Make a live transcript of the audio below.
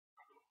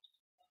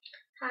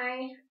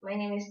Hi, my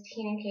name is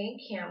Tena-kay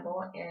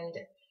Campbell, and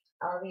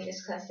I'll be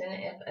discussing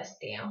if a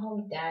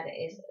stay-at-home dad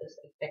is as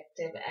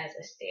effective as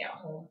a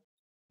stay-at-home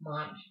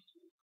mom.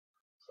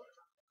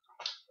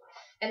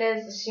 It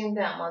is assumed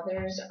that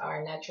mothers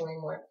are naturally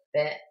more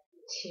fit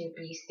to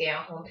be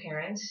stay-at-home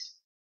parents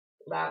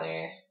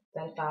rather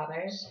than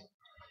fathers,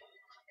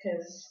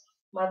 because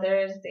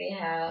mothers they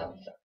have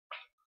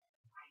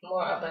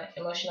more of an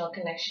emotional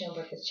connection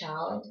with the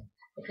child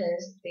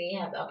because they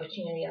have the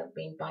opportunity of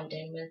being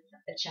bonded with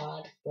a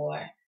child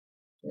for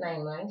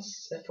 9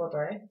 months before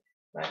birth,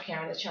 while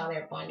carrying the child,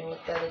 they're bonding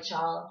with the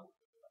child,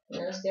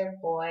 knows their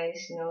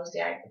voice, knows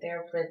their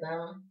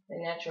rhythm, the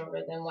natural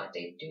rhythm, what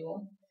they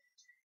do.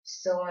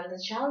 So when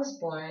the child is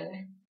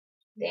born,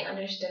 they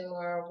understand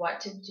more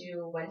what to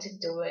do, when to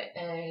do it,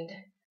 and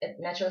it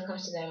naturally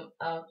comes to them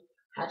of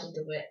how to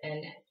do it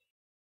and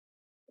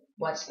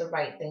what's the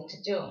right thing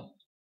to do.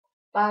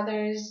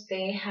 Fathers,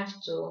 they have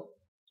to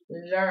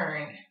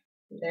learn,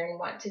 learn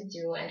what to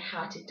do and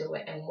how to do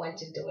it and when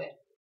to do it.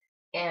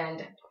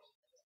 And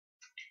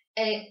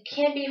it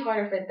can be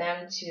harder for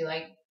them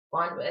to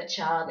bond with a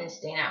child and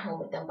staying at home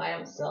with them by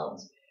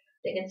themselves.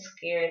 They get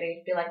scared.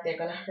 They feel like they're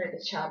gonna hurt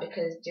the child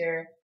because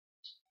they're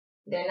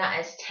not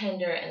as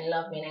tender and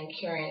loving and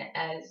caring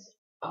as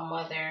a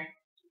mother.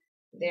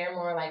 They're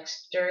more like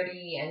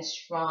sturdy and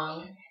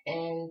strong,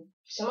 and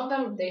some of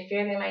them they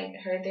fear they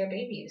might hurt their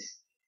babies,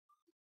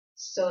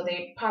 so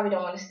they probably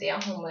don't want to stay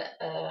at home with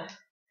an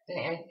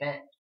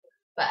infant.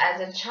 But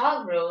as a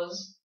child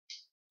grows,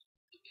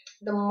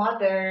 the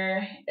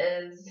mother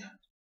is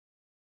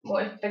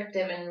more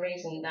effective in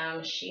raising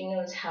them. She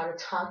knows how to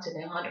talk to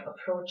them, how to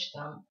approach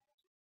them.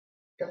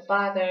 The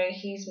father,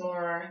 he's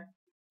more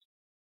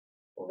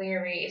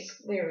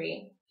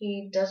leery.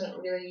 He doesn't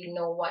really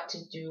know what to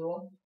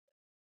do.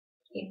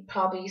 He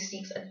probably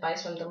seeks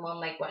advice from the mom,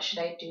 like, what should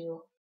I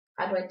do?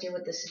 How do I deal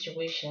with this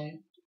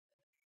situation?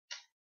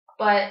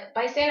 But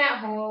by staying at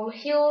home,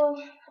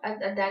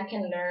 a dad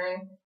can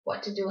learn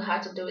what to do, how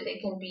to do it. They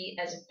can be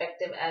as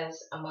effective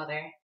as a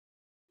mother.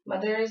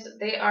 Mothers,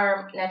 they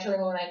are naturally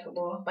more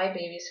likable by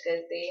babies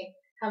because they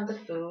have the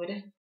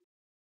food,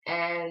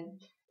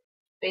 and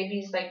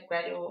babies they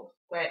prefer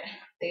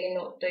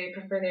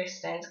their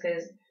stents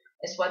because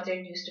it's what they're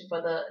used to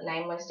for the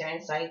 9 months they're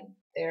inside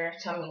their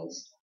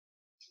tummies.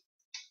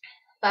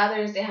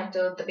 Fathers,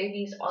 the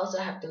babies also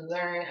have to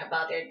learn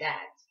about their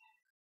dads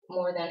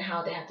more than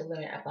how they have to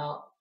learn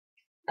about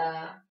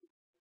uh,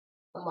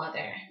 a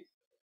mother.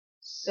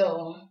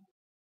 So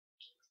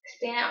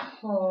staying at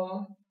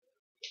home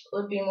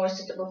would be more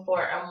suitable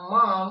for a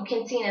mom,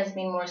 can seen as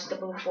being more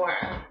suitable for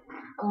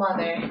a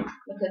mother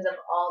because of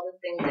all the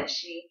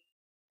things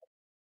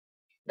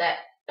that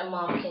a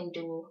mom can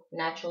do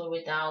naturally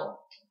without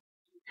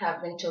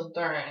having to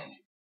learn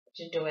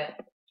to do it.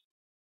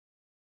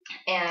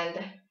 And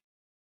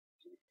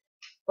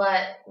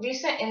but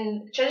recent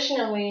and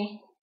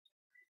traditionally,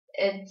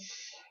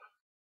 it's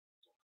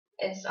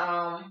it's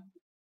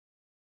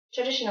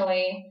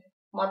traditionally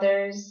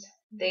mothers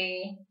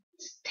they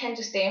tend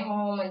to stay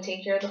home and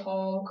take care of the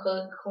home,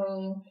 cook,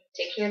 clean,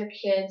 take care of the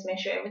kids, make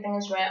sure everything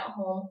is right at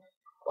home,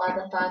 while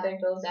the father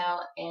goes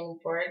out and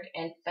work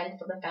and fend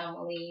for the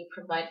family,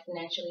 provide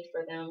financially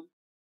for them,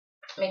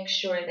 make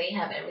sure they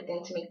have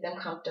everything to make them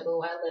comfortable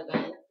while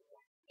living,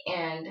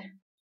 and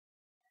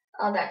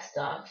all that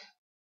stuff.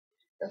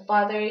 The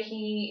father,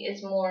 he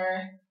is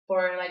more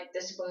for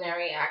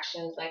disciplinary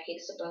actions, like he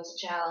disciplines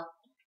the child.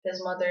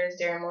 His mothers,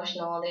 they're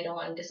emotional, they don't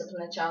want to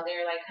discipline the child.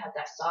 They're have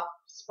that soft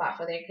spot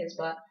for their kids,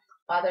 but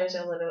fathers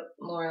are a little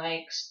more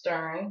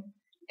stern,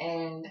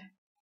 and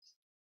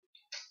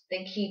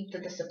they keep the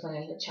discipline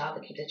in the child,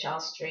 they keep the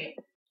child straight.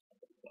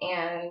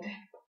 And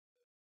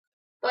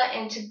but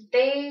in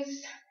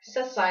today's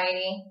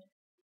society,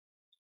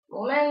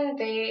 women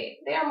they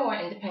are more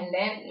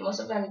independent. Most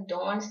of them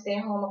don't want to stay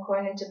home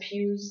according to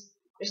Pew's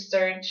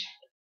research.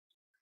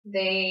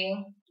 They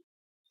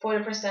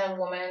 40% of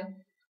women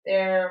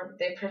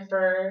they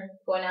prefer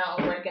going out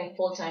and working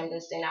full time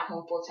than staying at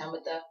home full time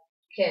with the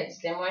kids.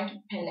 They're more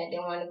independent. They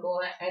want to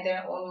go earn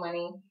their own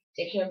money,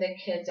 take care of their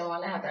kids, and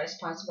want to have that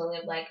responsibility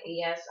of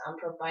yes, I'm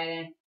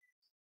providing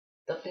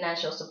the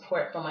financial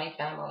support for my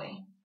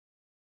family.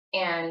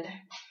 And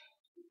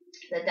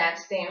the dad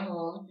staying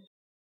home.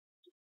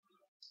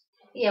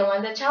 Yeah,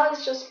 when the child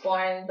is just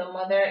born, the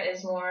mother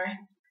is more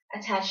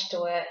attached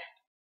to it.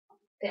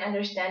 They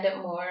understand it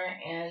more,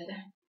 and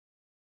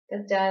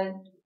the dad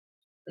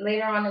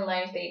later on in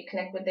life they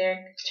connect with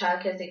their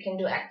child because they can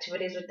do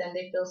activities with them.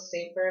 They feel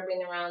safer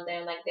being around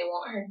them, like they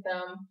won't hurt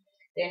them.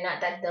 They're not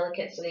that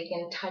delicate, so they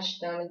can touch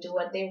them and do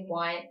what they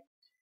want.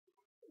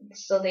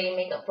 So they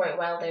make up for it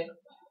while they're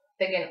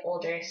getting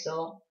older.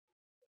 So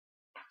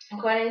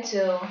according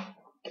to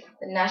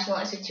the National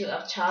Institute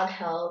of Child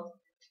Health,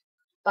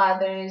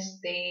 fathers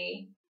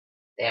they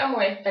are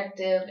more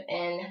effective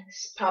in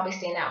probably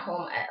staying at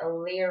home at a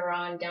later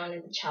on down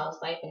in the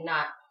child's life and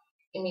not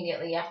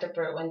immediately after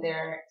birth when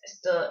they're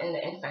still in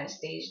the infant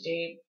stage.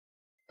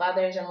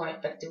 Fathers are more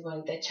effective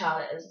when the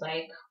child is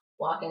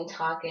walking,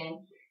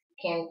 talking,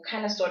 can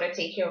kind of sort of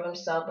take care of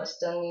himself but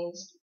still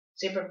needs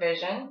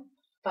supervision.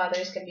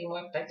 Fathers can be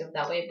more effective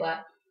that way,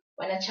 but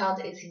when a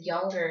child is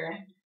younger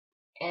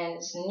and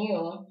is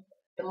new,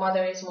 the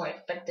mother is more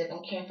effective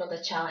in caring for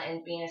the child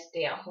and being a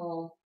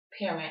stay-at-home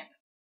parent.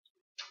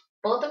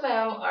 Both of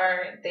them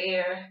are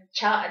there.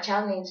 A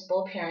child needs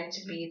both parents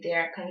to be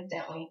there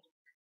constantly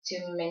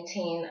to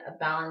maintain a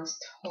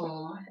balanced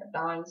home, a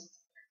balanced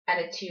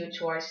attitude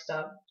towards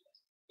stuff.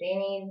 They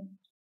need.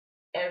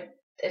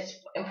 It's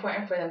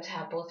important for them to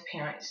have both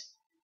parents.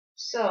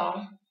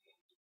 So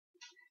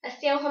a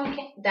stay-at-home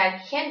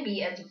dad can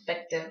be as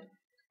effective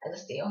as a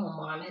stay-at-home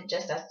mom. It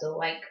just has to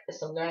like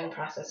it's a learning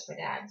process for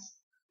dads.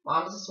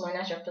 Moms it's more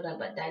natural for them,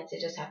 but dads they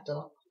just have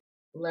to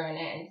learn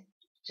it and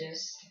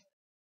just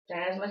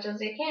learn as much as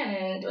they can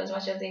and do as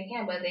much as they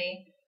can. But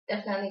they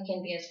definitely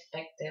can be as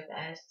effective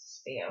as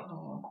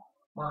stay-at-home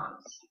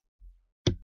moms.